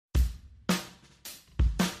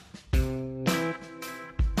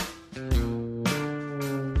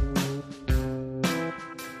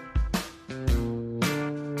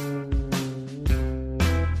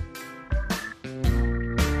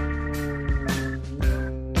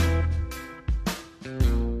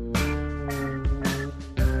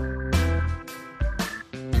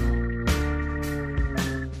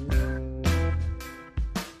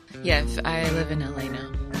Yeah, I live in LA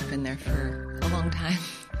now. I've been there for a long time.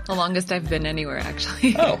 The longest I've been anywhere,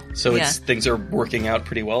 actually. Oh, so things are working out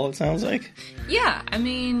pretty well, it sounds like? Yeah, I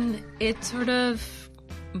mean, it sort of,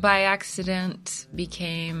 by accident,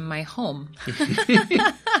 became my home.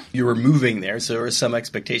 You were moving there, so there was some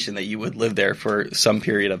expectation that you would live there for some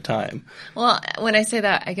period of time. Well, when I say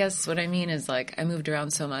that, I guess what I mean is, like, I moved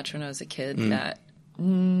around so much when I was a kid that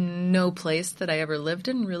no place that I ever lived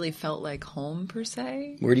in really felt like home, per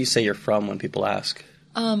se. Where do you say you're from when people ask?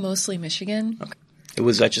 Mostly Michigan. Okay.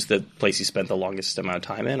 Was that just the place you spent the longest amount of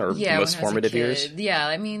time in, or the most formative years? Yeah,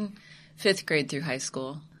 I mean, 5th grade through high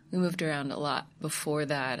school. We moved around a lot. Before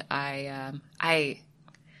that, I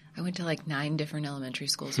went to like 9 different elementary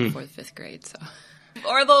schools before the 5th grade. So,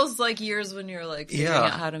 or those like years when you're like figuring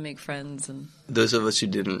out how to make friends. And those of us who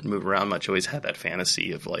didn't move around much always had that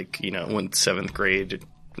fantasy of like, you know, when 7th grade,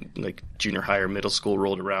 like junior high or middle school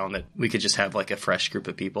rolled around, that we could just have like a fresh group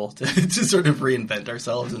of people to sort of reinvent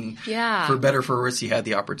ourselves. And for better or for worse, you had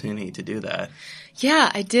the opportunity to do that. Yeah,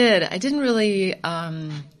 I did. I didn't really,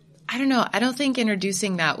 I don't know. I don't think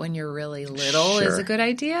introducing that when you're really little is a good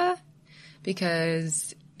idea,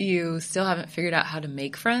 because you still haven't figured out how to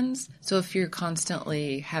make friends. So if you're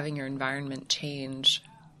constantly having your environment change,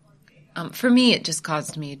 for me, it just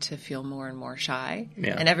caused me to feel more and more shy.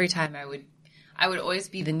 Yeah. And every time I would always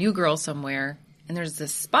be the new girl somewhere, and there's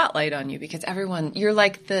this spotlight on you because you're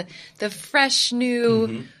like the fresh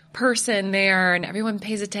new person there, and everyone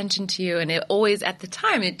pays attention to you. And it always, at the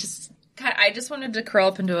time, I just wanted to curl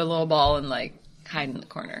up into a little ball and like hide in the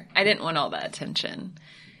corner. I didn't want all that attention.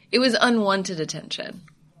 It was unwanted attention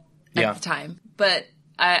at the time. But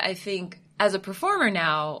I think as a performer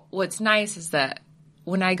now, what's nice is that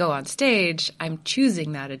when I go on stage, I'm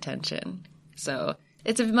choosing that attention. So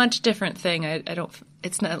it's a much different thing.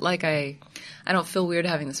 It's not like I don't feel weird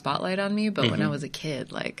having the spotlight on me, but when I was a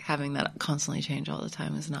kid, like having that constantly change all the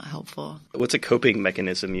time is not helpful. What's a coping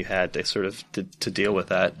mechanism you had to sort of to deal with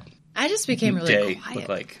that? I just became really quiet. Look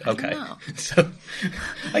like? Okay. So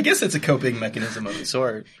I guess it's a coping mechanism of a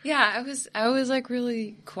sort. Yeah, I was like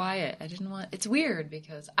really quiet. I didn't want, it's weird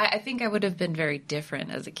because I think I would have been very different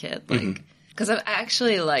as a kid. Like, because I'm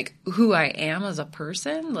actually like who I am as a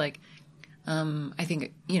person. Like, I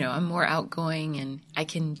think, you know, I'm more outgoing and I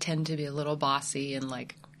can tend to be a little bossy and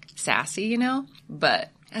like sassy, you know, but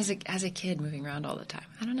as a kid moving around all the time,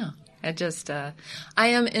 I don't know. I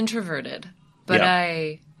am introverted, but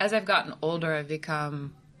as I've gotten older, I've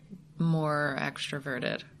become more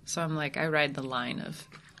extroverted. So I'm like, I ride the line of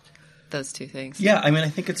those two things. Yeah. I mean, I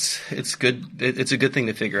think it's good. It's a good thing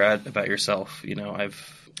to figure out about yourself. You know,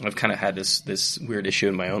 I've kind of had this weird issue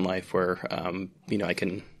in my own life where, you know, I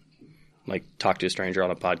can like talk to a stranger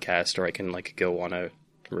on a podcast, or I can like go on a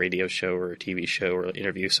radio show or a TV show or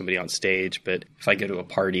interview somebody on stage. But if I go to a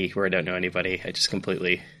party where I don't know anybody, I just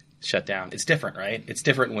completely shut down. It's different, right? It's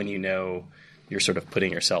different when you know you're sort of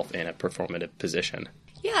putting yourself in a performative position.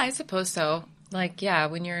 Yeah, I suppose so. Like, yeah,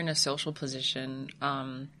 when you're in a social position,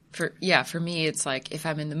 for me, it's like if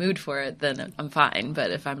I'm in the mood for it, then I'm fine.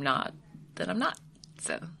 But if I'm not, then I'm not.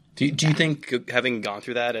 So. Do you think having gone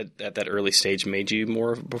through that at that early stage made you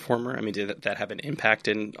more of a performer? I mean, did that have an impact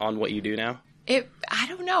on what you do now? I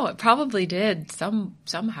don't know. It probably did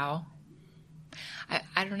somehow.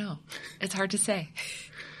 I don't know. It's hard to say.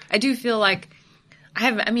 I do feel like I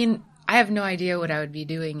have no idea what I would be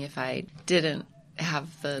doing if I didn't have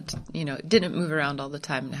didn't move around all the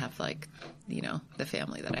time and have like, you know, the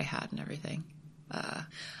family that I had and everything.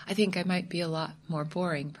 I think I might be a lot more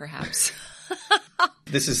boring, perhaps.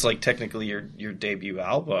 This is like technically your debut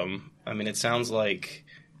album. I mean, it sounds like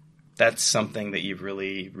that's something that you've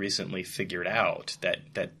really recently figured out,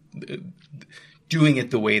 that doing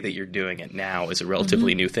it the way that you're doing it now is a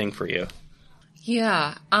relatively new thing for you.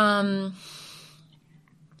 Yeah.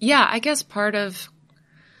 Yeah, I guess part of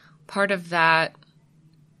that,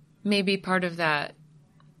 maybe part of that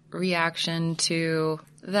reaction to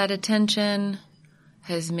that attention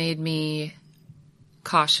has made me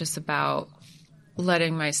cautious about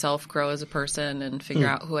letting myself grow as a person and figure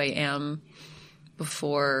out who I am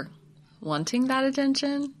before wanting that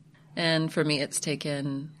attention. And for me, it's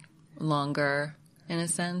taken longer in a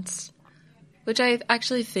sense, which I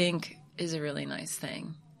actually think is a really nice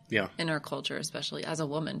thing. Yeah. In our culture, especially as a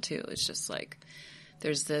woman too. It's just like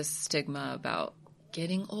there's this stigma about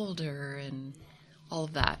getting older and all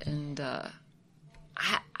of that. And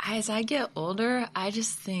as I get older, I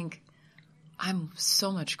just think I'm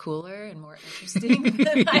so much cooler and more interesting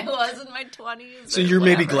than I was in my 20s. So you're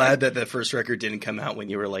maybe glad that the first record didn't come out when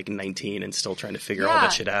you were like 19 and still trying to figure all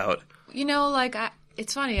that shit out. You know, like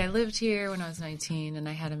it's funny. I lived here when I was 19, and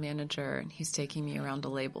I had a manager, and he's taking me around to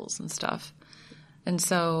labels and stuff. And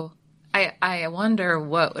so I wonder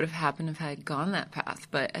what would have happened if I had gone that path.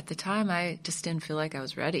 But at the time, I just didn't feel like I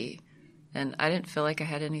was ready, and I didn't feel like I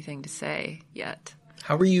had anything to say yet.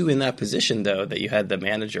 How were you in that position, though, that you had the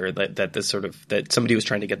manager, that somebody was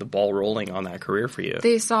trying to get the ball rolling on that career for you?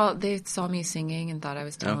 They saw me singing and thought I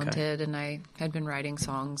was talented, and I had been writing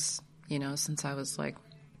songs, since I was like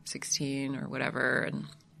 16 or whatever. And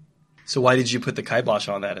so why did you put the kibosh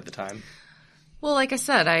on that at the time? Well, like I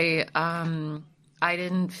said, I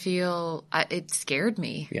didn't feel it scared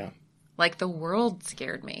me. Yeah, like the world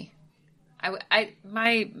scared me.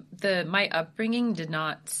 My upbringing did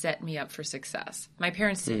not set me up for success. My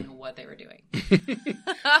parents didn't know what they were doing.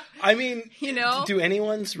 I mean, do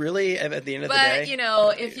anyone's really at the end of the day?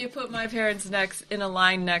 But, if you put my parents in a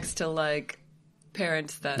line next to like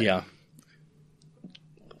parents that,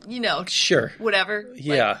 sure, whatever.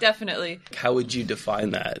 Yeah, like, definitely. How would you define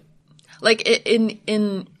that? Like in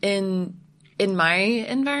my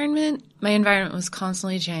environment was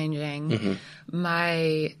constantly changing. Mm-hmm.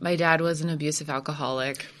 My dad was an abusive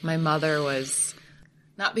alcoholic. My mother was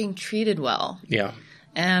not being treated well. Yeah.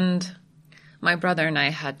 And my brother and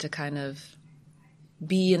I had to kind of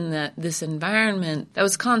be in this environment that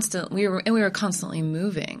was constant. We were constantly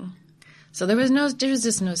moving. So there was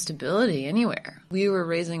just no stability anywhere. We were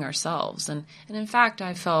raising ourselves. And in fact,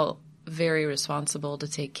 I felt very responsible to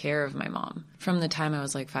take care of my mom from the time I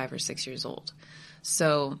was like 5 or 6 years old.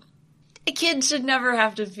 So a kid should never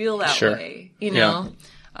have to feel that way, Yeah.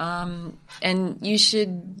 And you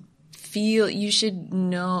should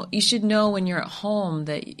know when you're at home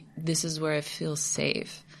that this is where I feel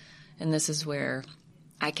safe, and this is where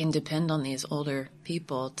I can depend on these older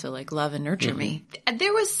people to like love and nurture me.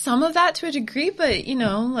 There was some of that to a degree, but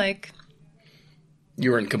like.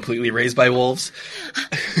 You weren't completely raised by wolves.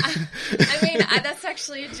 I mean, that's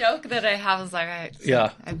actually a joke that I have. I was like,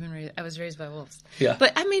 I was raised by wolves. Yeah.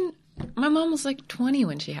 But I mean, my mom was like 20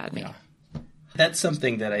 when she had me. Yeah. That's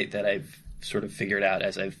something that I've sort of figured out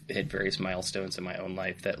as I've hit various milestones in my own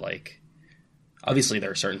life, that like, obviously there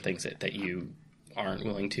are certain things that you aren't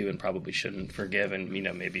willing to and probably shouldn't forgive, and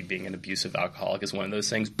maybe being an abusive alcoholic is one of those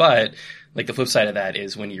things. But like the flip side of that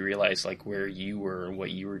is when you realize like where you were and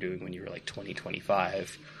what you were doing when you were like 20,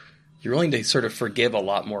 25, you're willing to sort of forgive a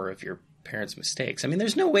lot more of your parents' mistakes. I mean,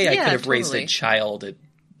 there's no way I could have raised a child at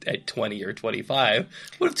 20 or 25.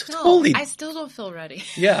 Would have totally. I still don't feel ready.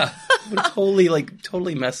 Yeah, would have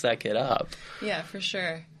totally messed that kid up. Yeah, for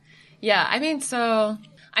sure. Yeah, I mean, so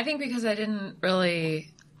I think because I didn't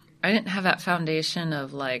have that foundation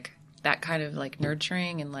of like that kind of like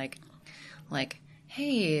nurturing and like,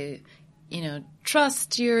 hey,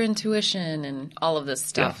 trust your intuition and all of this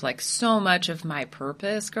stuff. Yeah. Like so much of my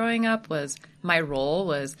purpose growing up my role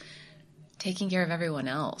was taking care of everyone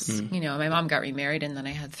else. My mom got remarried, and then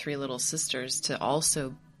I had 3 little sisters to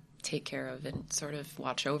also take care of and sort of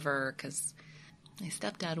watch over, because my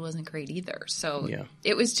stepdad wasn't great either. So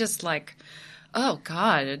It was just like, oh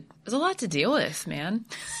God, it was a lot to deal with, man.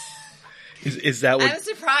 Is that what? I'm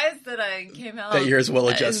surprised that I came out. That you're as well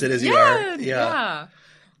adjusted as you are. Yeah.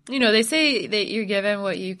 They say that you're given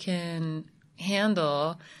what you can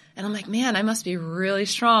handle. And I'm like, man, I must be really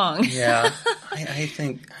strong. Yeah. I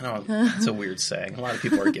think, it's a weird saying. A lot of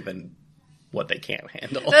people are given what they can't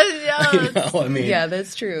handle. Yeah,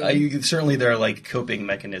 that's true. Certainly there are like coping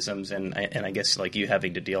mechanisms, and I guess like you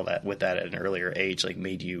having to deal with that at an earlier age like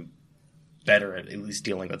made you better at least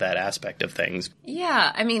dealing with that aspect of things.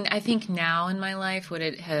 Yeah, I mean, I think now in my life what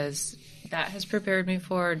has prepared me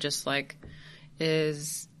for just like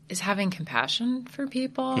is having compassion for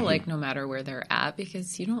people, like no matter where they're at,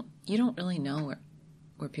 because you don't really know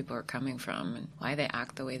where people are coming from and why they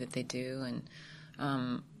act the way that they do,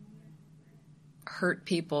 and hurt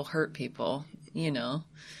people,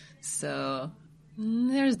 So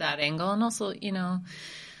there's that angle, and also,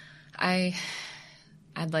 I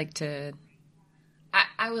would like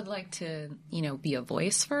to, be a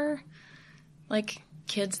voice for like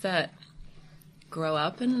kids that grow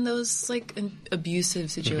up in those like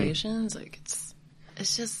abusive situations. Like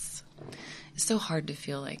it's so hard to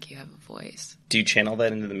feel like you have a voice. Do you channel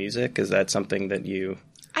that into the music? Is that something that you?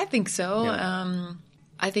 I think so. Yeah.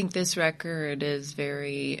 I think this record is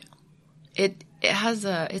very.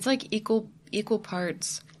 It's like equal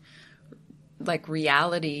parts, like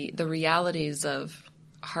the realities of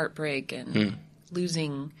heartbreak and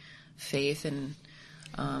losing faith and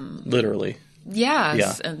literally.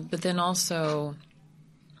 Yes, yeah. But then also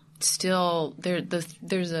still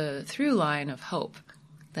there's a through line of hope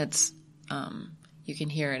that's you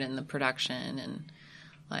can hear it in the production, and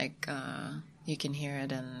like You can hear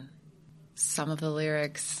it in some of the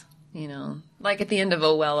lyrics, you know, like at the end of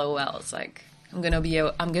 "Oh Well, Oh Well," it's like, I'm gonna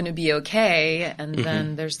be okay, and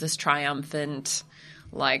then there's this triumphant,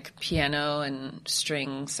 like, piano and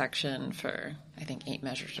string section for, I think, 8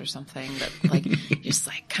 measures or something, that, like, just,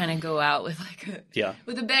 like, kind of go out with, like,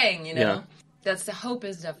 with a bang, you know? Yeah. That's the hope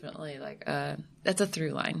is definitely, like, that's a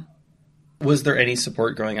through line. Was there any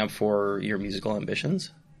support growing up for your musical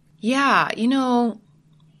ambitions? Yeah, you know,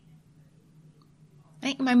 I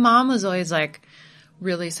think my mom was always, like,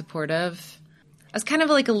 really supportive. I was kind of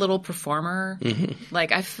like a little performer.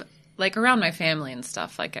 Mm-hmm. Like, around my family and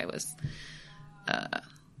stuff, like, I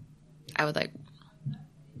would, like,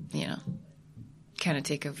 you know, kind of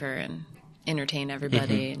take over and entertain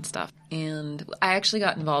everybody and stuff. And I actually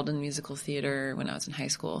got involved in musical theater when I was in high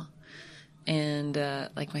school. And,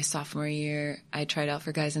 like, my sophomore year, I tried out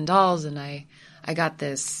for Guys and Dolls, and I got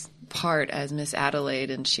this part as Miss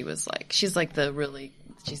Adelaide, and she's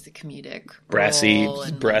the comedic brassy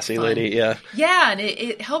lady, yeah. Yeah, and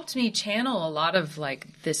it helped me channel a lot of, like,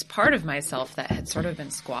 this part of myself that had sort of been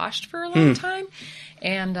squashed for a long time.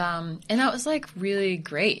 And that was, like, really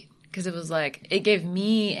great, because it was, like, it gave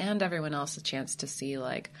me and everyone else a chance to see,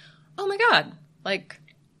 like, oh my God, like,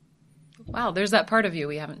 wow, there's that part of you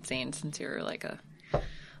we haven't seen since you were, like, a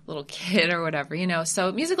little kid or whatever, you know.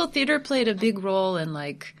 So musical theater played a big role in,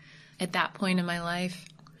 like, at that point in my life,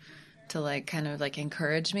 to, like, kind of, like,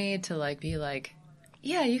 encourage me to, like, be like,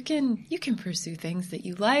 yeah, you can pursue things that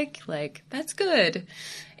you like, that's good.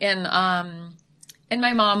 And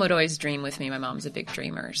my mom would always dream with me. My mom's a big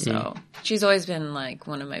dreamer, so she's always been, like,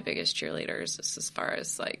 one of my biggest cheerleaders as far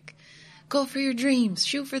as, like, go for your dreams,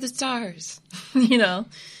 shoot for the stars, you know.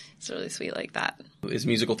 It's really sweet like that. Is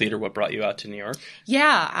musical theater what brought you out to New York?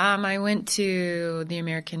 Yeah, I went to the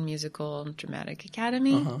American Musical and Dramatic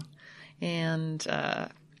Academy, and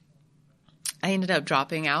I ended up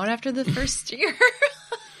dropping out after the first year.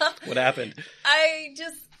 What happened?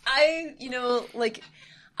 You know, like,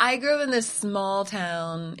 I grew up in this small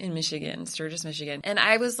town in Michigan, Sturgis, Michigan, and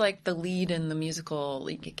I was, like, the lead in the musical,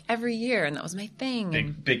 like, every year, and that was my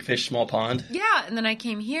thing. Big fish, small pond? Yeah, and then I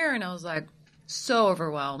came here, and I was, like, so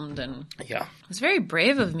overwhelmed, and it was very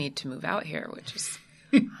brave of me to move out here, which is,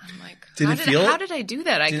 I'm like, how did I do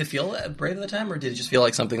that? Did it feel brave at the time, or did it just feel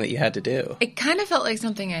like something that you had to do? It kind of felt like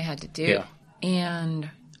something I had to do. Yeah. And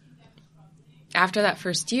after that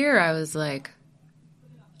first year, I was like,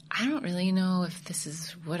 I don't really know if this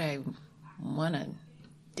is what I want to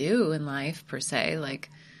do in life, per se. Like,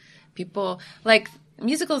 people, like,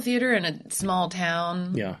 musical theater in a small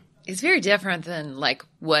town is very different than, like,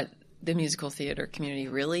 what the musical theater community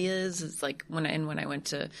really is. It's like, when I went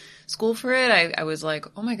to school for it, I was like,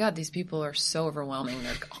 oh my God, these people are so overwhelming.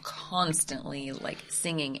 They're constantly, like,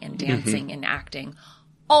 singing and dancing and acting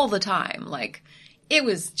all the time. Like, it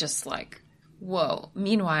was just like, whoa.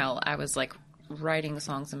 Meanwhile, I was, like, writing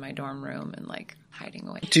songs in my dorm room and, like, hiding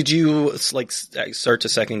away. Did you, like, start to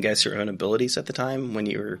second guess your own abilities at the time when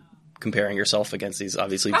you were comparing yourself against these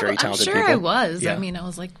obviously very talented people? I'm sure I was. Yeah. I mean, I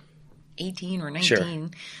was, like, 18 or 19. Sure.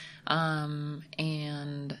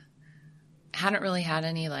 And hadn't really had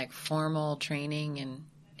any, like, formal training in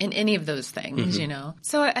any of those things, you know?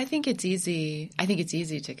 So I think it's easy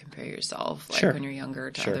to compare yourself, like, when you're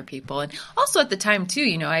younger to other people. And also at the time, too,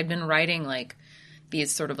 you know, I'd been writing, like,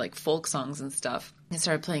 these sort of, like, folk songs and stuff. I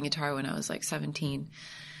started playing guitar when I was, like, 17.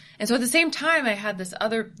 And so at the same time, I had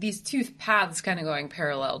these two paths kind of going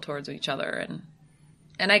parallel towards each other.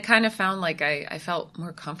 And I kind of found, like, I felt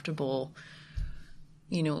more comfortable,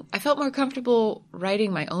 you know,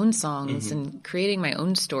 writing my own songs and creating my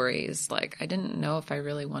own stories. Like, I didn't know if I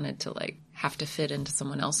really wanted to, like, have to fit into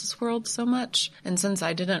someone else's world so much. And since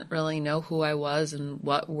I didn't really know who I was and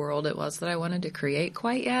what world it was that I wanted to create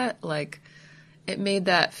quite yet, like, it made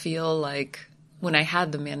that feel like, when I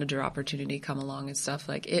had the manager opportunity come along and stuff,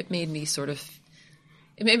 like, it made me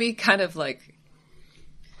kind of like,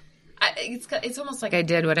 it's almost like I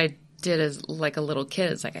did what I did as, like, a little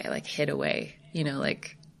kid. It's like I, like, hid away, you know,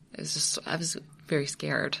 like, I was very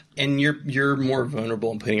scared. And you're more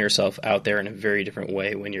vulnerable in putting yourself out there in a very different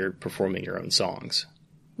way when you're performing your own songs.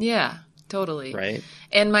 Yeah, totally. Right.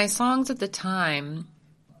 And my songs at the time,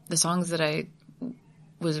 the songs that I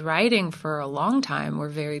was writing for a long time, were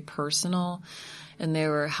very personal, and they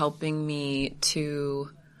were helping me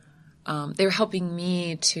to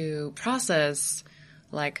process,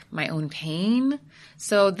 like, my own pain.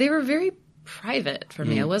 So they were very private for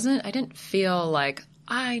me. I didn't feel like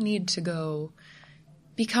I need to go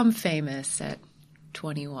become famous at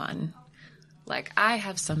 21. like, I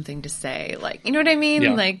have something to say. Like, you know what I mean?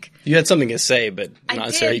 Yeah. Like, you had something to say, but not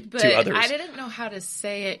necessarily but to others. I didn't know how to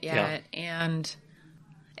say it yet. Yeah.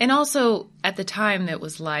 And also at the time that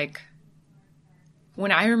was like,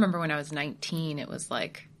 when I was 19, it was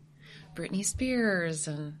like Britney Spears,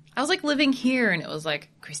 and I was like living here, and it was like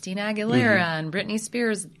Christina Aguilera and Britney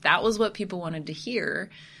Spears. That was what people wanted to hear.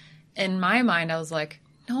 In my mind, I was like,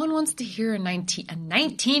 no one wants to hear a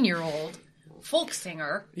 19-year-old folk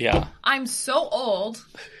singer. Yeah. I'm so old.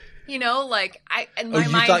 You know, like in my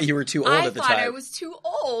mind, thought you were too old at the time. I thought I was too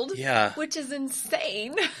old. Yeah. Which is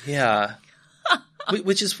insane. Yeah.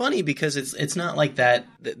 Which is funny because it's not like that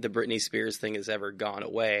the Britney Spears thing has ever gone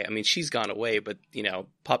away. I mean, she's gone away, but, you know,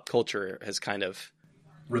 pop culture has kind of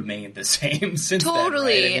remained the same since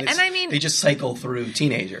totally. then, right? I mean, they just cycle through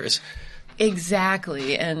teenagers.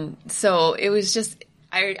 Exactly. And so it was just,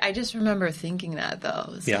 I just remember thinking that, though.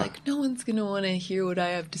 It was like, no one's going to want to hear what I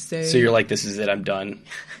have to say. So you're like, this is it, I'm done.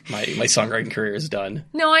 My songwriting career is done.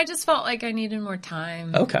 No, I just felt like I needed more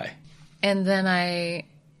time. Okay. And then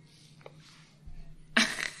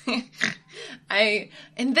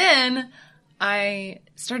I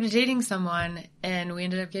started dating someone, and we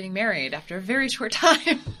ended up getting married after a very short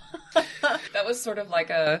time. That was sort of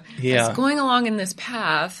like I was going along in this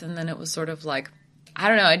path, and then it was sort of like, I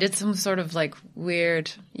don't know, I did some sort of like weird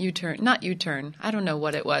U-turn. Not U-turn. I don't know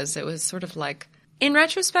what it was. It was sort of like, in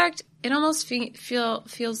retrospect, it almost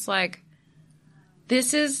feels like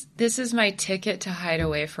this is my ticket to hide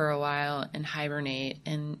away for a while and hibernate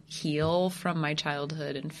and heal from my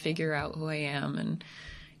childhood and figure out who I am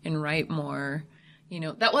and write more. You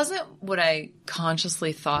know, that wasn't what I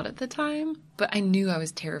consciously thought at the time, but I knew I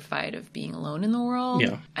was terrified of being alone in the world.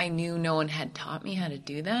 Yeah. I knew no one had taught me how to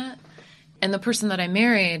do that. And the person that I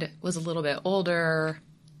married was a little bit older,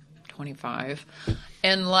 25,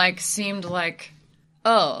 and like seemed like,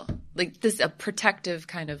 oh, like this, a protective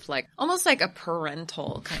kind of like, almost like a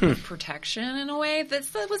parental kind of protection in a way.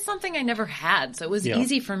 That was something I never had. So it was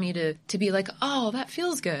easy for me to be like, oh, that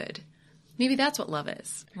feels good. Maybe that's what love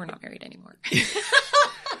is. We're not married anymore.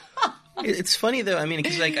 It's funny though. I mean,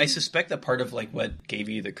 because like I suspect that part of like what gave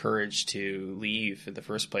you the courage to leave in the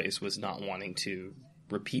first place was not wanting to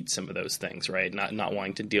repeat some of those things, right? Not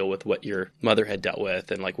wanting to deal with what your mother had dealt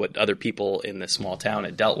with and like what other people in this small town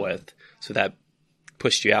had dealt with. So that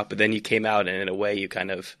pushed you out. But then you came out, and in a way, you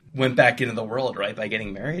kind of went back into the world, right, by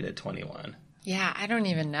getting married at 21. Yeah, I don't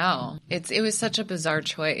even know. It was such a bizarre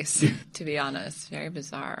choice, to be honest. Very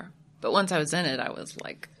bizarre. But once I was in it, I was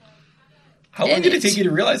like... How long did it take you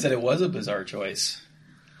to realize that it was a bizarre choice?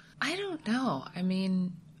 I don't know. I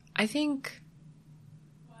mean, I think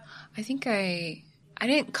I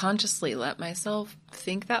didn't consciously let myself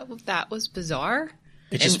think that was bizarre.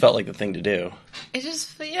 It just felt like the thing to do. It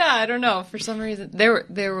just, I don't know. For some reason, they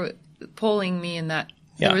were pulling me in that...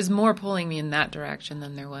 Yeah. There was more pulling me in that direction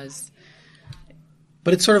than there was...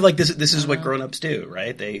 But it's sort of like this is what grown-ups do,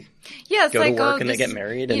 right? They go to work and they get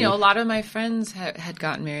married. And, you know, a lot of my friends had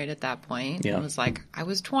gotten married at that point. Yeah. It was like, I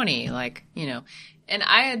was 20, like, you know. And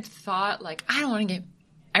I had thought, like, I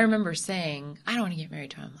remember saying, I don't want to get married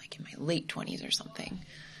till I'm, like, in my late 20s or something.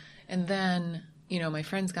 And then, you know, my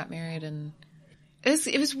friends got married, and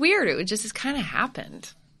it was weird. It just kind of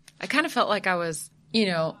happened. I kind of felt like I was, you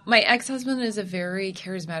know, my ex-husband is a very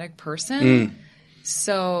charismatic person.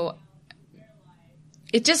 So...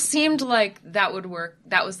 It just seemed like that would work.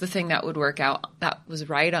 That was the thing that would work out. That was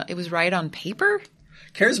right. It was right on paper.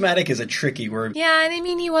 Charismatic is a tricky word. Yeah, and I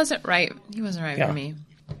mean, he wasn't right. He wasn't right for me.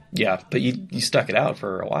 Yeah, but you stuck it out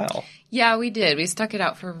for a while. Yeah, we did. We stuck it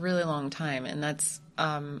out for a really long time, and that's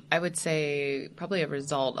I would say probably a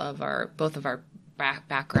result of both of our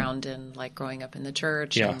background in like growing up in the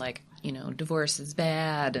church and like, you know, divorce is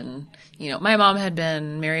bad, and you know, my mom had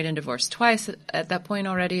been married and divorced twice at that point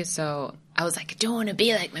already, so I was like, I don't want to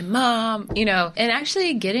be like my mom, you know. And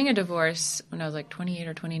actually getting a divorce when I was like 28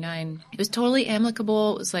 or 29, it was totally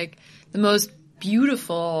amicable. It was like the most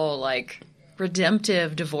beautiful, like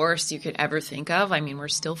redemptive divorce you could ever think of. I mean, we're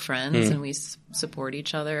still friends and we support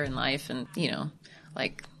each other in life, and, you know,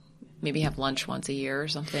 like maybe have lunch once a year or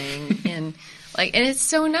something. And it's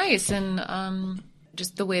so nice. And,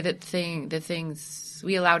 just the way that the things,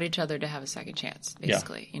 we allowed each other to have a second chance,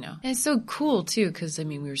 basically, you know. And it's so cool, too, because, I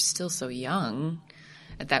mean, we were still so young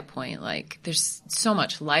at that point. Like, there's so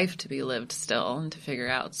much life to be lived still and to figure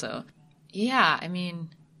out. So, yeah, I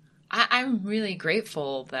mean, I'm really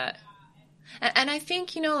grateful that, and I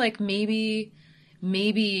think, you know, like, maybe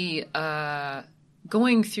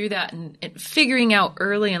going through that and figuring out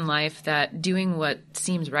early in life that doing what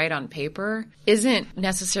seems right on paper isn't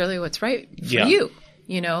necessarily what's right for you,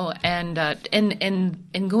 you know, and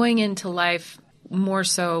going into life more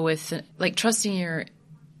so with like trusting your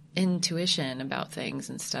intuition about things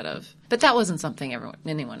instead of, but that wasn't something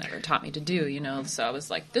anyone ever taught me to do, you know? So I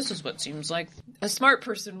was like, this is what seems like a smart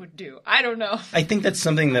person would do. I don't know. I think that's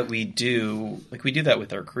something that we do. Like we do that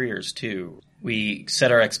with our careers too. We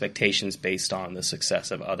set our expectations based on the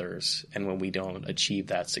success of others. And when we don't achieve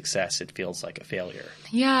that success, it feels like a failure.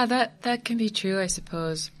 Yeah, that can be true, I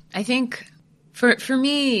suppose. I think for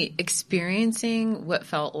me, experiencing what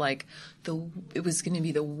felt like it was going to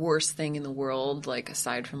be the worst thing in the world, like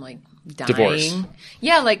aside from like dying. Divorce.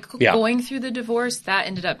 Yeah, going through the divorce, that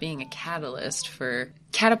ended up being a catalyst for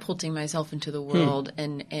catapulting myself into the world.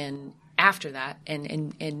 And after that,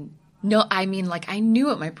 and no, I mean, like I knew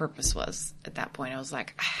what my purpose was at that point. I was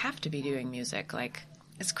like, I have to be doing music. Like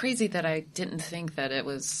it's crazy that I didn't think that it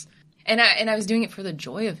was, and I was doing it for the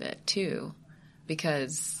joy of it too,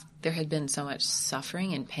 because there had been so much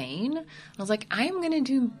suffering and pain. I was like, I am going to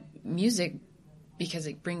do music because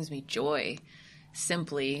it brings me joy,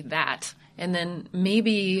 simply that. And then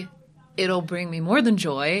maybe it'll bring me more than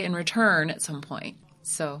joy in return at some point.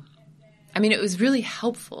 So, I mean, it was really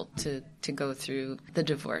helpful to go through the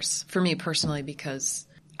divorce for me personally, because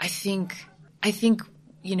I think,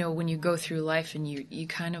 you know, when you go through life and you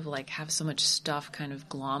kind of like have so much stuff kind of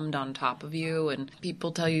glommed on top of you, and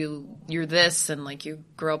people tell you you're this, and like you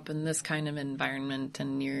grow up in this kind of environment,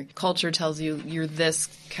 and your culture tells you you're this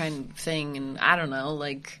kind of thing, and I don't know,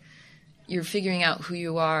 like you're figuring out who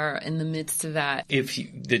you are in the midst of that. If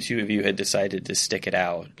the two of you had decided to stick it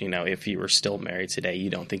out, you know, if you were still married today,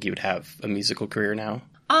 you don't think you would have a musical career now?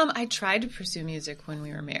 I tried to pursue music when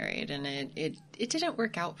we were married, and it didn't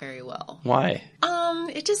work out very well. Why?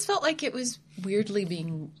 It just felt like it was weirdly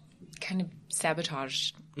being kind of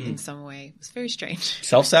sabotaged in some way. It was very strange.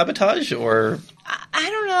 Self-sabotage, or? I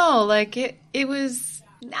don't know. Like it was,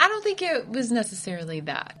 I don't think it was necessarily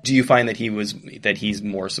that. Do you find that he's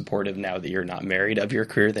more supportive now that you're not married of your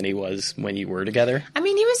career than he was when you were together? I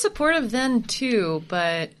mean, he was supportive then too,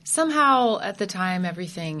 but somehow at the time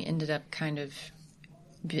everything ended up kind of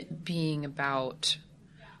being about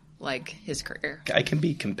like his career. I can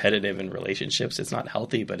be competitive in relationships. It's not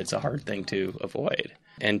healthy, but it's a hard thing to avoid.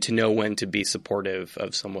 And to know when to be supportive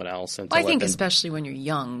of someone else. And I think especially when you're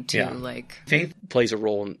young too. Yeah. Like faith plays a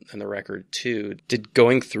role in the record too. Did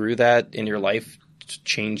going through that in your life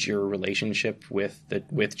change your relationship with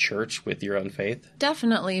church, with your own faith?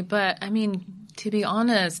 Definitely. But I mean, to be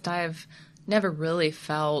honest, I've never really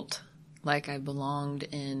felt like I belonged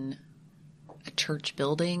in a church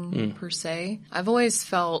building per se. I've always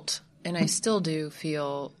felt, and I still do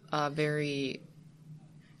feel, very.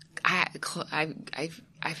 I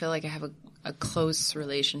feel like I have a close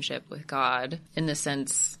relationship with God in the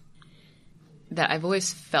sense that I've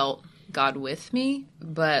always felt God with me,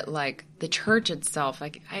 but like the church itself,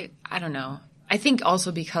 like I don't know. I think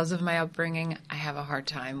also because of my upbringing, I have a hard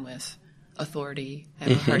time with authority. I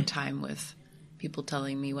have a hard time with people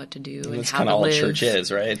telling me what to do and how to live. That's kind of all church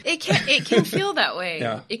is, right? It can feel that way.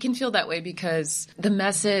 Yeah. It can feel that way because the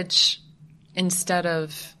message, instead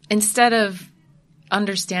of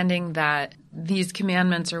understanding that these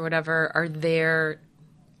commandments or whatever are there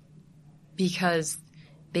because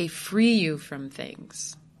they free you from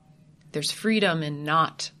things. There's freedom in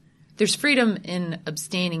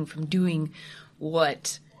abstaining from doing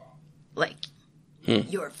what, like,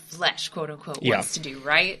 your flesh, quote unquote, wants to do,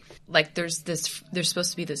 right? Like there's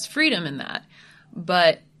supposed to be this freedom in that,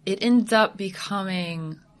 but it ends up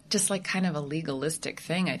becoming just like kind of a legalistic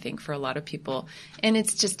thing, I think, for a lot of people. And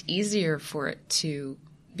it's just easier for it to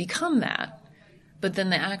become that. But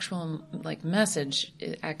then the actual like message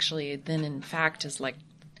actually then in fact is like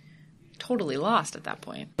totally lost at that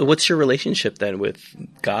point. What's your relationship then with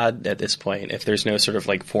God at this point, if there's no sort of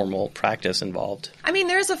like formal practice involved? I mean,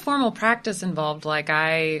 there's a formal practice involved. Like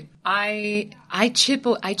I chip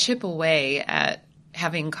away at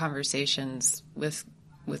having conversations with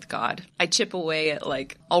God. I chip away at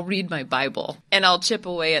like, I'll read my Bible and I'll chip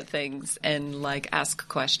away at things and like ask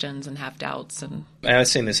questions and have doubts. And I was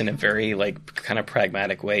saying this in a very like kind of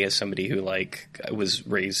pragmatic way as somebody who like was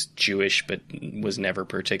raised Jewish but was never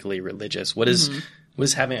particularly religious. What does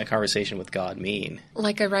having a conversation with God mean?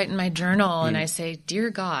 Like I write in my journal and I say,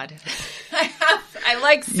 "Dear God,"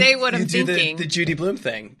 I say what I'm thinking. The Judy Blume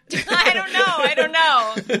thing. I don't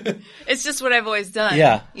know. It's just what I've always done.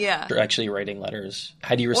 Yeah. You're actually writing letters.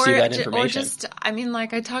 How do you receive that information? Or just, I mean,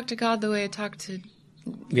 like I talk to God the way I talk to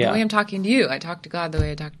the way I'm talking to you. I talk to God the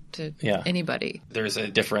way I talk to anybody. There's a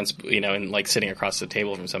difference, in like sitting across the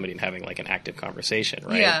table from somebody and having like an active conversation,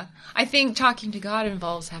 right? Yeah. I think talking to God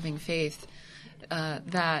involves having faith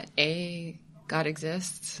that God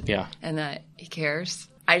exists. Yeah. And that he cares.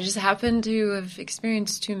 I just happen to have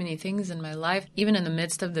experienced too many things in my life, even in the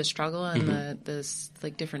midst of the struggle and the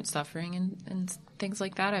like different suffering and things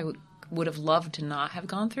like that. I would have loved to not have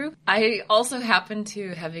gone through. I also happen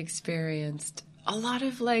to have experienced a lot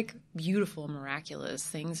of like beautiful, miraculous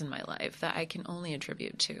things in my life that I can only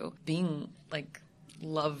attribute to being like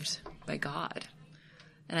loved by God.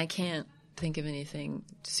 And I can't think of anything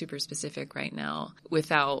super specific right now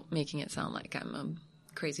without making it sound like I'm a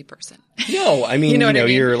crazy person. No, I mean, I mean?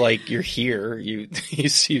 you're here.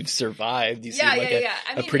 You've survived. You seem like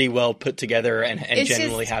a pretty well put together and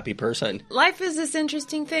genuinely happy person. Life is this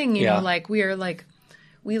interesting thing, you know, like we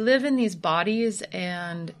live in these bodies,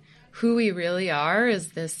 and who we really are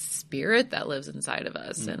is this spirit that lives inside of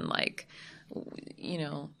us. And like, you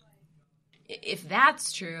know, if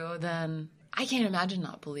that's true, then I can't imagine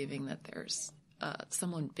not believing that there's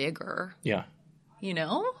someone bigger. Yeah. You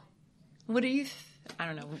know? What do you I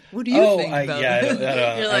don't know. What do you think about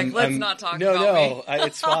it? You're like, let's not talk about me. No,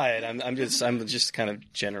 it's fine. I'm just kind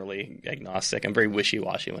of generally agnostic. I'm very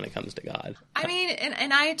wishy-washy when it comes to God. I mean,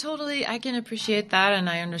 and I can appreciate that, and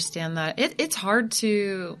I understand that. It's hard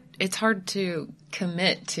to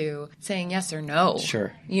commit to saying yes or no.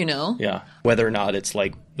 Sure. You know? Yeah. Whether or not it's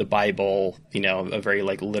like the Bible, you know, a very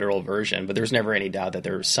like literal version, but there's never any doubt that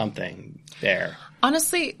there was something there.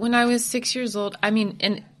 Honestly, when I was 6 years old, I mean,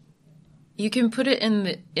 and you can put it in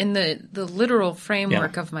the literal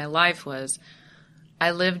framework of my life was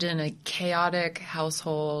I lived in a chaotic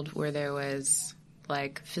household where there was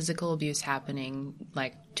like physical abuse happening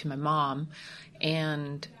like to my mom,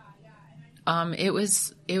 and it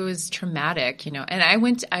was traumatic, you know. And I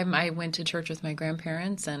went to church with my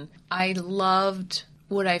grandparents, and I loved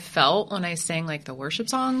what I felt when I sang like the worship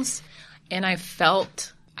songs, and I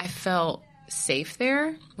felt safe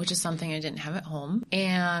there, which is something I didn't have at home.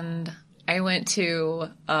 And I went to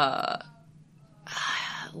that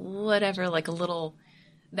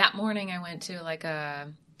morning I went to like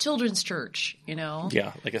a children's church, you know?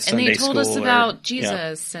 Yeah, like a Sunday school. And they told us about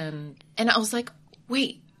Jesus, yeah. and I was like,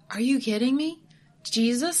 wait, are you kidding me?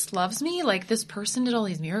 Jesus loves me? Like this person did all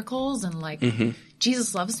these miracles and like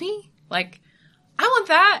Jesus loves me? Like I want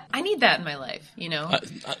that. I need that in my life, you know?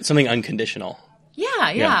 Something unconditional.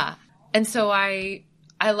 Yeah. And so I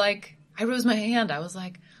rose my hand. I was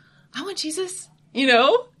like, I want Jesus, you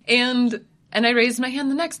know? And I raised my hand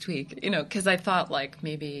the next week, you know, because I thought like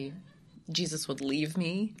maybe Jesus would leave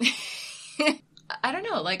me. I don't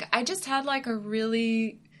know. Like I just had like a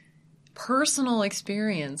really personal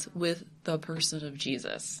experience with the person of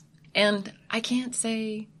Jesus. And I can't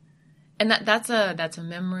say, and that's a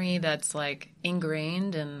memory that's like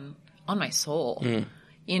ingrained and on my soul,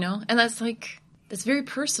 you know? And that's very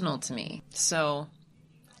personal to me. So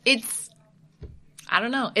I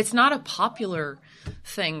don't know. It's not a popular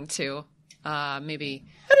thing to maybe.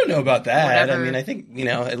 I don't know about that. Whatever. I mean, I think, you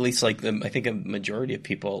know, at least like I think a majority of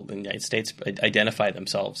people in the United States identify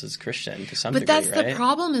themselves as Christian to some degree, But that's right? the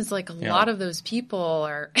problem is like a lot of those people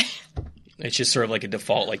are. It's just sort of like a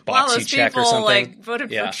default like box you check or people, something. like voted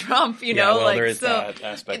for Trump, you know. Well, like, there is so that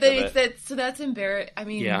aspect of it. So that's embarrassing. I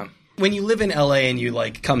mean, yeah. When you live in LA and you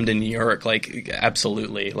like come to New York, like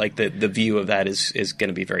absolutely, like the view of that is going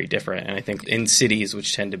to be very different. And I think in cities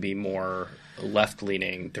which tend to be more left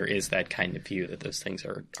leaning, there is that kind of view that those things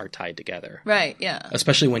are tied together. Right. Yeah.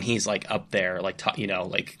 Especially when he's like up there, like you know,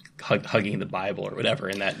 like hugging the Bible or whatever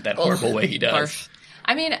in that horrible way he does.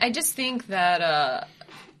 I mean, I just think that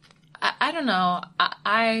I don't know.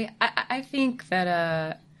 I think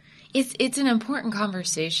that it's an important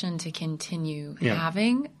conversation to continue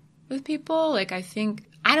having with people. Like, I think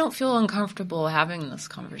I don't feel uncomfortable having this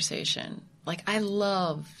conversation. Like, I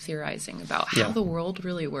love theorizing about how the world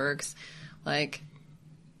really works. Like,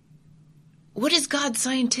 what is God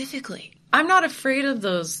scientifically? I'm not afraid of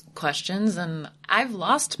those questions, and I've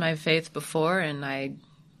lost my faith before, and I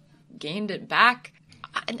gained it back.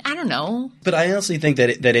 I don't know. But I honestly think that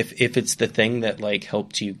if it's the thing that like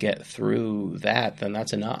helped you get through that, then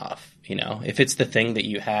that's enough. You know, if it's the thing that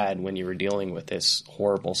you had when you were dealing with this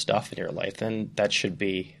horrible stuff in your life, then that should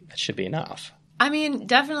be enough. I mean,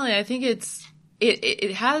 definitely. I think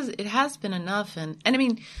it has been enough. And I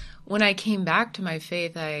mean, when I came back to my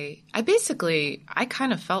faith, I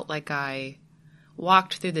kind of felt like I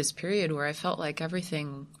walked through this period where I felt like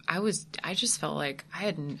everything I just felt like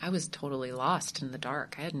I was totally lost in the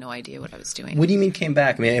dark. I had no idea what I was doing. What do you mean came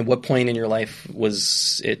back? I mean, at what point in your life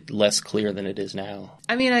was it less clear than it is now?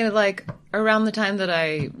 I mean, I like around the time that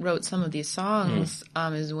I wrote some of these songs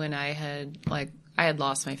is when I had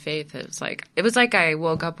lost my faith. It was like I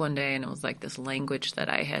woke up one day and it was like this language that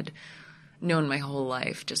I had known my whole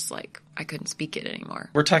life, just like I couldn't speak it anymore.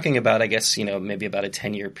 We're talking about, I guess, maybe about a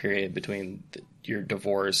 10-year period between your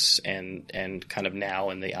divorce and kind of now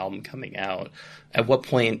and the album coming out. At what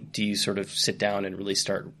point do you sort of sit down and really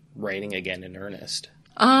start writing again in earnest?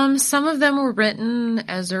 Some of them were written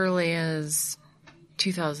as early as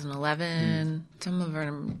 2011. Some of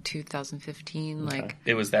them 2015. Okay. Like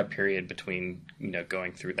it was that period between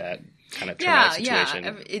going through that kind of traumatic situation.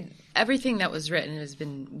 Yeah. Everything that was written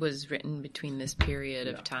was written between this period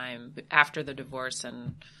of time after the divorce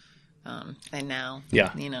and now.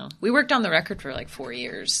 Yeah. We worked on the record for like 4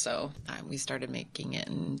 years, so we started making it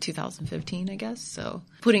in 2015, I guess. So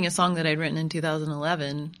putting a song that I'd written in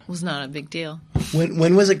 2011 was not a big deal.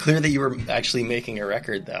 When was it clear that you were actually making a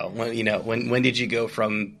record, though? When did you go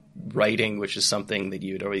from writing, which is something that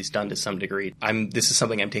you had always done to some degree, this is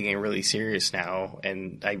something I'm taking really serious now,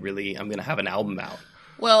 and I'm going to have an album out?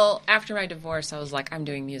 Well, after my divorce, I was like, I'm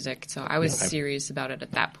doing music, so I was serious about it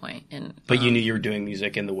at that point. But you knew you were doing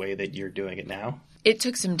music in the way that you're doing it now? It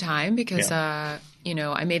took some time because, I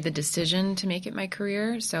made the decision to make it my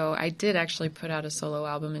career. So I did actually put out a solo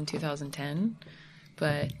album in 2010,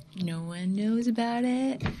 but no one knows about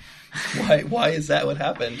it. Why is that what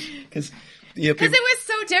happened? Because it was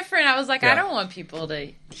so different. I was like, I don't want people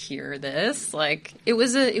to hear this. Like, it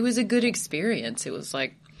was a good experience. It was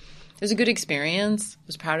a good experience. I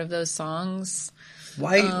was proud of those songs.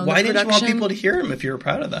 Why didn't you want people to hear them if you were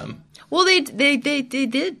proud of them? Well, they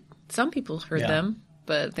did. Some people heard them,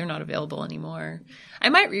 but they're not available anymore. I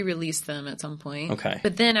might re-release them at some point. Okay.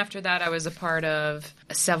 But then after that, I was a part of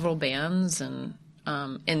several bands, and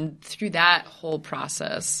through that whole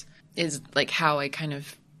process is like how I kind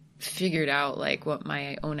of figured out like what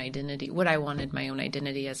I wanted my own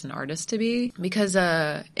identity as an artist to be. Because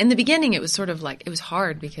in the beginning, it was sort of like, it was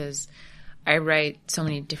hard because I write so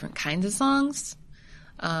many different kinds of songs.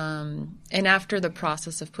 And after the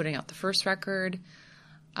process of putting out the first record,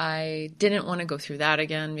 I didn't want to go through that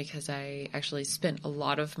again because I actually spent a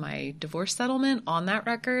lot of my divorce settlement on that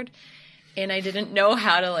record. And I didn't know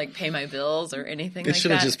how to like pay my bills or anything like that. It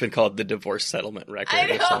should have just been called the Divorce Settlement Record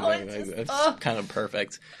or something. That's kind of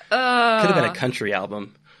perfect. Could have been a country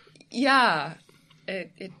album. Yeah,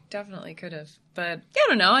 it definitely could have. But I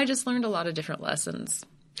don't know. I just learned a lot of different lessons.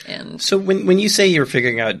 And so when you say you're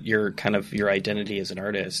figuring out your identity as an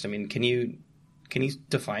artist, I mean, can you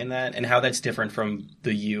define that and how that's different from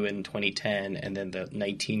the you in 2010 and then the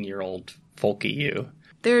 19-year-old folky you?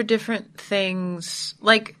 There are different things,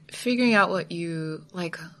 like figuring out what you,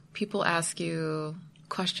 like people ask you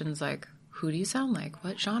questions like, who do you sound like?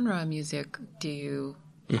 What genre of music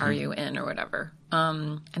are you in or whatever?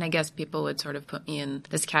 And I guess people would sort of put me in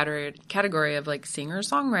this category of like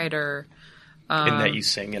singer-songwriter. In that you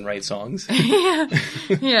sing and write songs?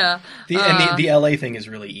 Yeah. The LA thing is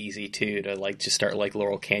really easy too, to like just start like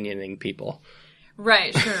Laurel Canyoning people.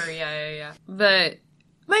 Right, sure, yeah. But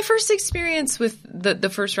my first experience with the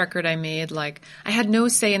first record I made, like, I had no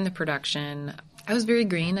say in the production. I was very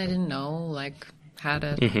green. I didn't know, like, how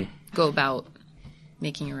to go about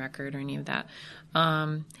making a record or any of that.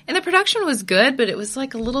 And the production was good, but it was,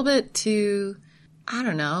 like, a little bit too, I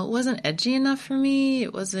don't know, it wasn't edgy enough for me.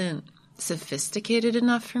 It wasn't sophisticated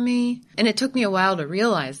enough for me. And it took me a while to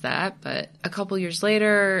realize that, but a couple years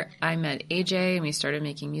later, I met AJ and we started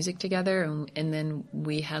making music together, and then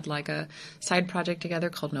we had like a side project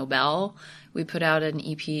together called Nobel. We put out an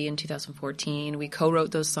EP in 2014. We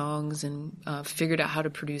co-wrote those songs and figured out how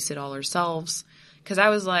to produce it all ourselves. Because I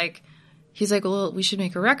was like, he's like, well, we should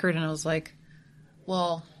make a record. And I was like,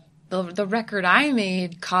 well, the record I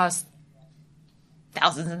made cost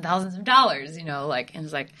thousands and thousands of dollars, like, and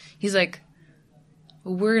he's like,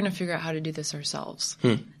 well, we're going to figure out how to do this ourselves.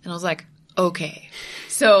 And I was like, okay.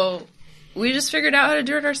 So we just figured out how to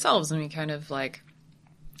do it ourselves. And we kind of like,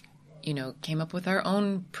 came up with our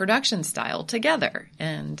own production style together.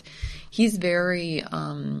 And he's very,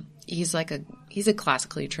 he's a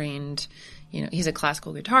classically trained, he's a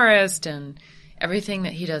classical guitarist, and everything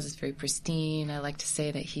that he does is very pristine. I like to say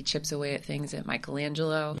that he chips away at things at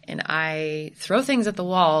Michelangelo, and I throw things at the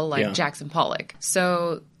wall like Jackson Pollock.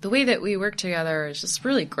 So the way that we work together is just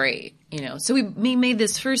really great, So we made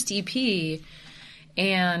this first EP,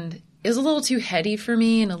 and it was a little too heady for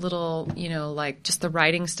me, and a little, like just the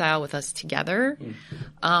writing style with us together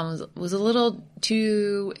was a little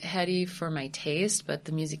too heady for my taste, but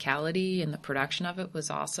the musicality and the production of it was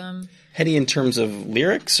awesome. Heady in terms of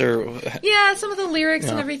lyrics, or? Yeah, some of the lyrics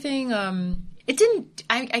and everything. It didn't,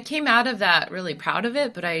 I came out of that really proud of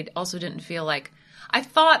it, but I also didn't feel like I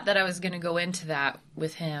thought that I was going to go into that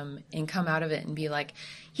with him and come out of it and be like,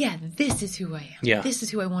 yeah, this is who I am. Yeah. This is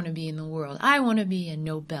who I want to be in the world. I want to be a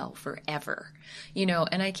Nobel forever, you know?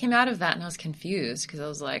 And I came out of that and I was confused because I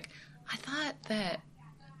was like, I thought that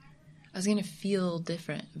I was going to feel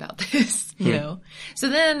different about this, you know? So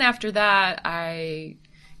then after that, I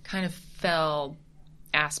kind of fell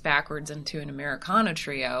ass backwards into an Americana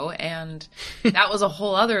trio, and that was a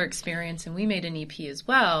whole other experience, and we made an EP as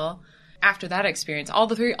well. After that experience, all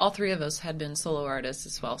three of us had been solo artists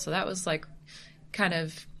as well, so that was like kind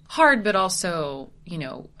of hard, but also, you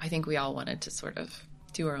know, I think we all wanted to sort of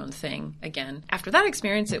do our own thing again. After that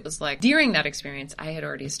experience, it was like, during that experience, I had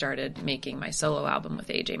already started making my solo album with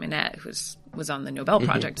AJ Minette, who was on the Nobel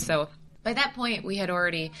Project. So by that point, we had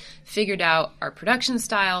already figured out our production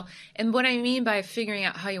style. And what I mean by figuring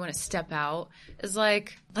out how you want to step out is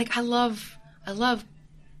like I love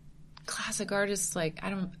classic artists like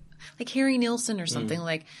Harry Nilsson or something,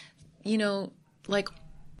 like, you know, like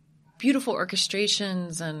beautiful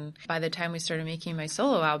orchestrations. And by the time we started making my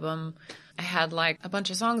solo album, I had like a bunch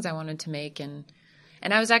of songs I wanted to make. And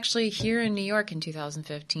I was actually here in New York in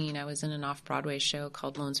 2015. I was in an off-Broadway show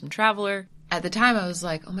called Lonesome Traveler. At the time, I was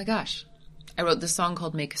like, oh my gosh, I wrote this song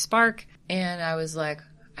called Make a Spark. And I was like,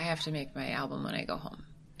 I have to make my album when I go home.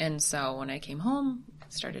 And so when I came home, I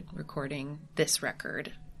started recording this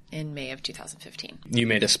record in May of 2015. You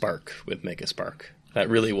made a spark with Make a Spark. That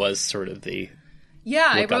really was sort of the...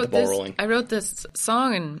 Yeah, I wrote this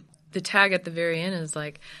song, and the tag at the very end is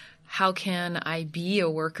like, how can I be a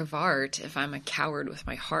work of art if I'm a coward with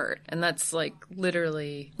my heart? And that's like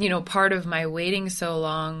literally, you know, part of my waiting so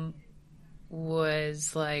long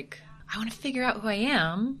was like, I want to figure out who I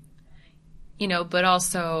am, you know, but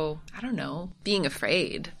also, I don't know, being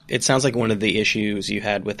afraid. It sounds like one of the issues you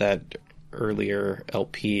had with that earlier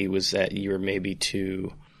LP was that you were maybe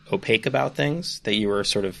too opaque about things, that you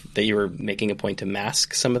were making a point to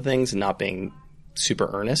mask some of things and not being super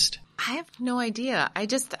earnest. I have no idea. I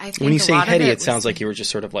think when you say heady, it sounds like you were just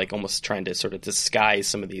sort of like almost trying to sort of disguise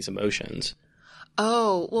some of these emotions.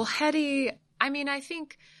 Oh, well, heady, I mean, I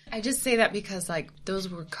think I just say that because like those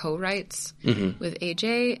were co-writes with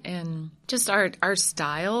AJ, and just our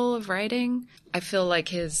style of writing. I feel like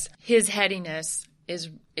his headiness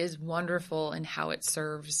is wonderful in how it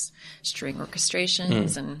serves string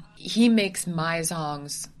orchestrations, and he makes my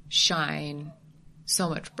songs shine so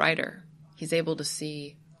much brighter. He's able to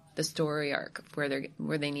see the story arc of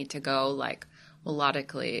where they need to go, like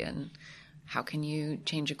melodically, and how can you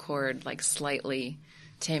change a chord like slightly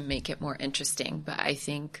to make it more interesting. But I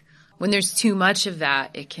think when there's too much of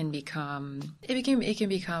that, it can become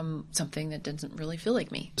something that doesn't really feel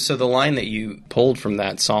like me. So the line that you pulled from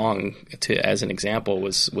that song as an example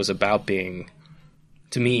was about being,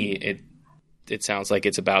 to me, it sounds like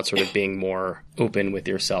it's about sort of being more open with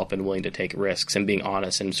yourself and willing to take risks and being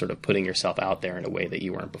honest and sort of putting yourself out there in a way that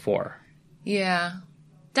you weren't before. Yeah,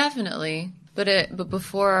 definitely. But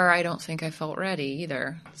before, I don't think I felt ready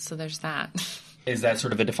either. So there's that. Is that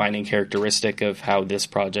sort of a defining characteristic of how this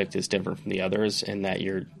project is different from the others, in that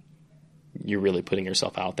you're really putting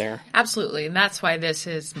yourself out there? Absolutely. And that's why this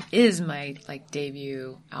is my like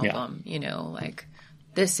debut album, you know, like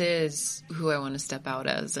this is who I want to step out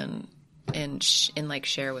as and like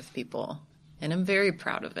share with people. And I'm very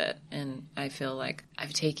proud of it. And I feel like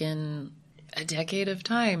I've taken a decade of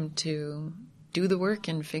time to do the work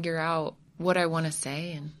and figure out what I want to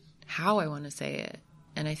say and how I want to say it.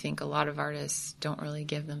 And I think a lot of artists don't really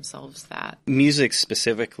give themselves that. Music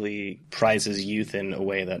specifically prizes youth in a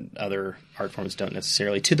way that other art forms don't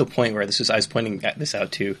necessarily, to the point where I was pointing this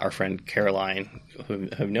out to our friend Caroline, who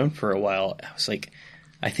I've known for a while. I was like,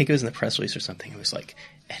 I think it was in the press release or something. It was like,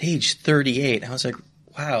 at age 38. I was like,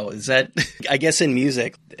 wow, is that... I guess in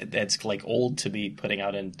music, that's like old to be putting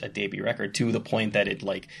out a debut record, to the point that it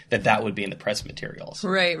like that would be in the press materials.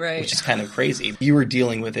 Right. Which is kind of crazy. You were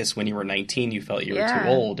dealing with this when you were 19. You felt you were too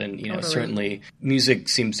old. And, you know, certainly music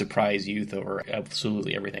seems to prize youth over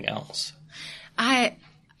absolutely everything else. I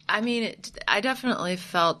mean, I definitely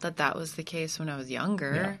felt that was the case when I was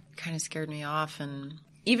younger. Yeah. It kind of scared me off. And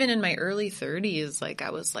even in my early 30s, like,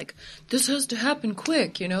 I was like, this has to happen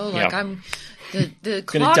quick, you know? Like, I'm... The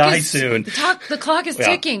clock gonna die soon. The clock is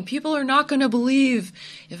ticking. People are not going to believe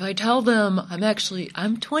if I tell them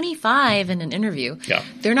I'm 25 in an interview. Yeah.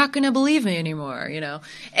 They're not going to believe me anymore, you know?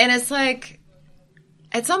 And it's like,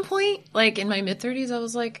 at some point, like in my mid-30s, I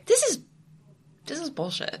was like, this is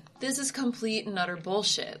bullshit. This is complete and utter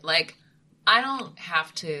bullshit. Like, I don't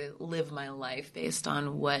have to live my life based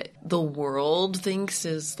on what the world thinks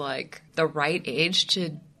is like the right age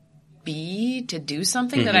to do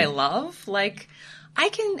something that I love. Like,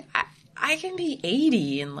 I can be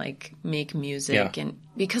 80 and like make music and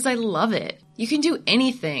because I love it. You can do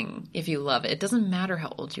anything if you love it. It doesn't matter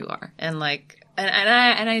how old you are. And like,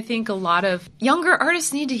 and I think a lot of younger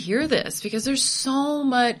artists need to hear this because there's so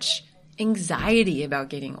much anxiety about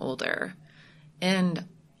getting older. And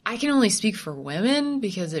I can only speak for women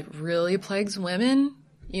because it really plagues women,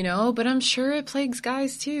 you know, but I'm sure it plagues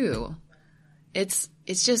guys too. It's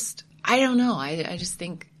just, I don't know. I just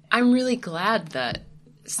think I'm really glad that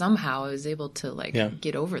somehow I was able to like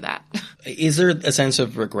get over that. Is there a sense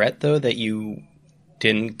of regret though that you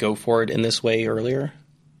didn't go for it in this way earlier?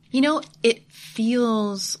 You know, it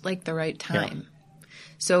feels like the right time. Yeah.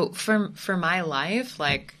 So for my life,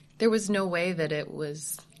 like there was no way that it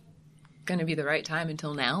was going to be the right time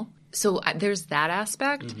until now. So there's that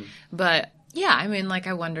aspect. Mm-hmm. But yeah, I mean, like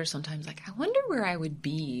I wonder sometimes, like I wonder where I would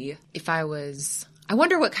be if I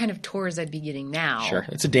wonder what kind of tours I'd be getting now. Sure.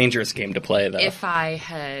 It's a dangerous game to play, though. If I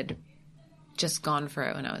had just gone for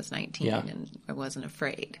it when I was 19 and I wasn't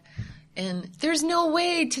afraid. And there's no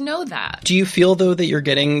way to know that. Do you feel, though, that you're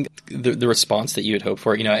getting the response that you had hoped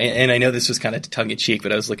for? You know, and I know this was kind of tongue-in-cheek,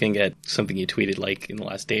 but I was looking at something you tweeted, like, in the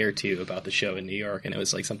last day or two about the show in New York, and it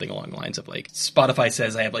was, like, something along the lines of, like, Spotify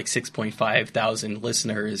says I have, like, 6.5 thousand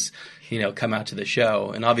listeners, you know, come out to the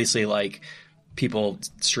show. And obviously, like, people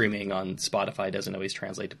streaming on Spotify doesn't always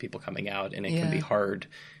translate to people coming out, and it can be hard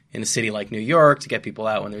in a city like New York to get people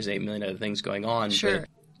out when there's 8 million other things going on. Sure. But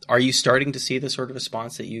are you starting to see the sort of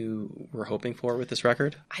response that you were hoping for with this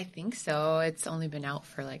record? I think so. It's only been out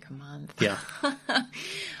for like a month. Yeah.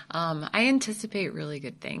 I anticipate really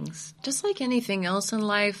good things. Just like anything else in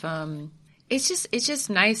life, it's just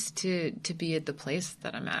nice to be at the place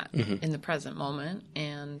that I'm at in the present moment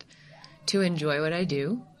and to enjoy what I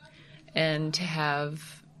do. And to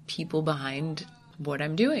have people behind what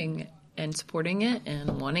I'm doing and supporting it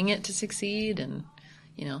and wanting it to succeed. And,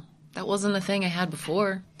 you know, that wasn't a thing I had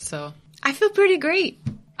before. So I feel pretty great.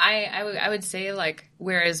 I would say, like,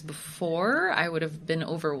 whereas before I would have been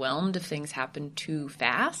overwhelmed if things happened too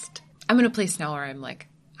fast. I'm in a place now where I'm like,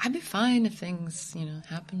 I'd be fine if things, you know,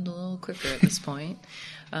 happened a little quicker at this point.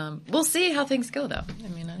 We'll see how things go, though. I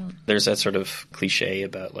mean, I don't... There's that sort of cliche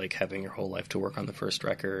about, like, having your whole life to work on the first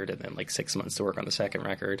record and then, like, 6 months to work on the second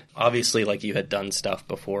record. Obviously, like, you had done stuff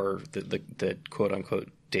before the quote-unquote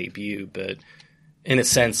debut, but in a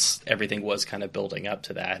sense, everything was kind of building up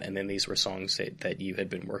to that. And then these were songs that you had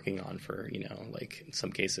been working on for, you know, like, in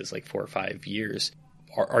some cases, like 4 or 5 years.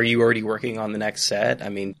 Are you already working on the next set? I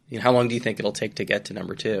mean, you know, how long do you think it'll take to get to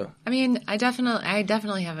number 2? I mean, I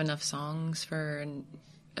definitely have enough songs for,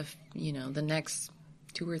 you know, the next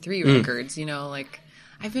 2 or 3 records. You know, like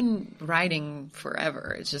I've been writing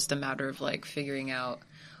forever. It's just a matter of like figuring out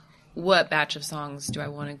what batch of songs do I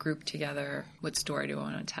want to group together, what story do I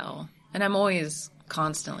want to tell, and I'm always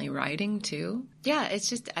constantly writing too. Yeah, it's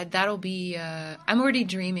just that'll be. I'm already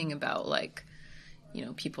dreaming about like, you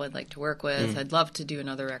know, people I'd like to work with. I'd love to do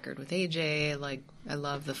another record with AJ. Like, I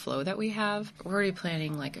love the flow that we have. We're already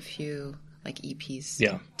planning like a few like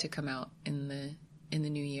EPs to come out in the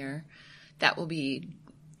new year. That will be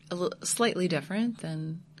slightly different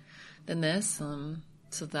than this.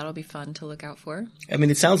 So that'll be fun to look out for. I mean,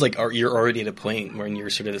 it sounds like you're already at a point when you're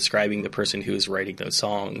sort of describing the person who's writing those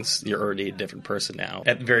songs. You're already a different person now.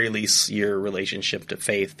 At very least, your relationship to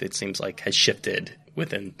faith, it seems like, has shifted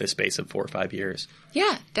within the space of 4 or 5 years.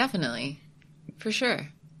 Yeah, definitely. For sure.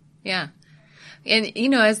 Yeah. And, you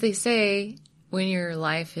know, as they say, when your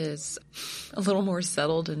life is a little more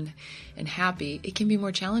settled and happy, it can be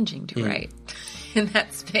more challenging to write in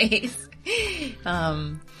that space.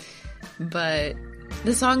 But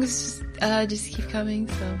the songs just keep coming,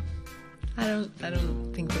 so I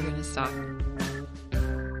don't think we're gonna stop.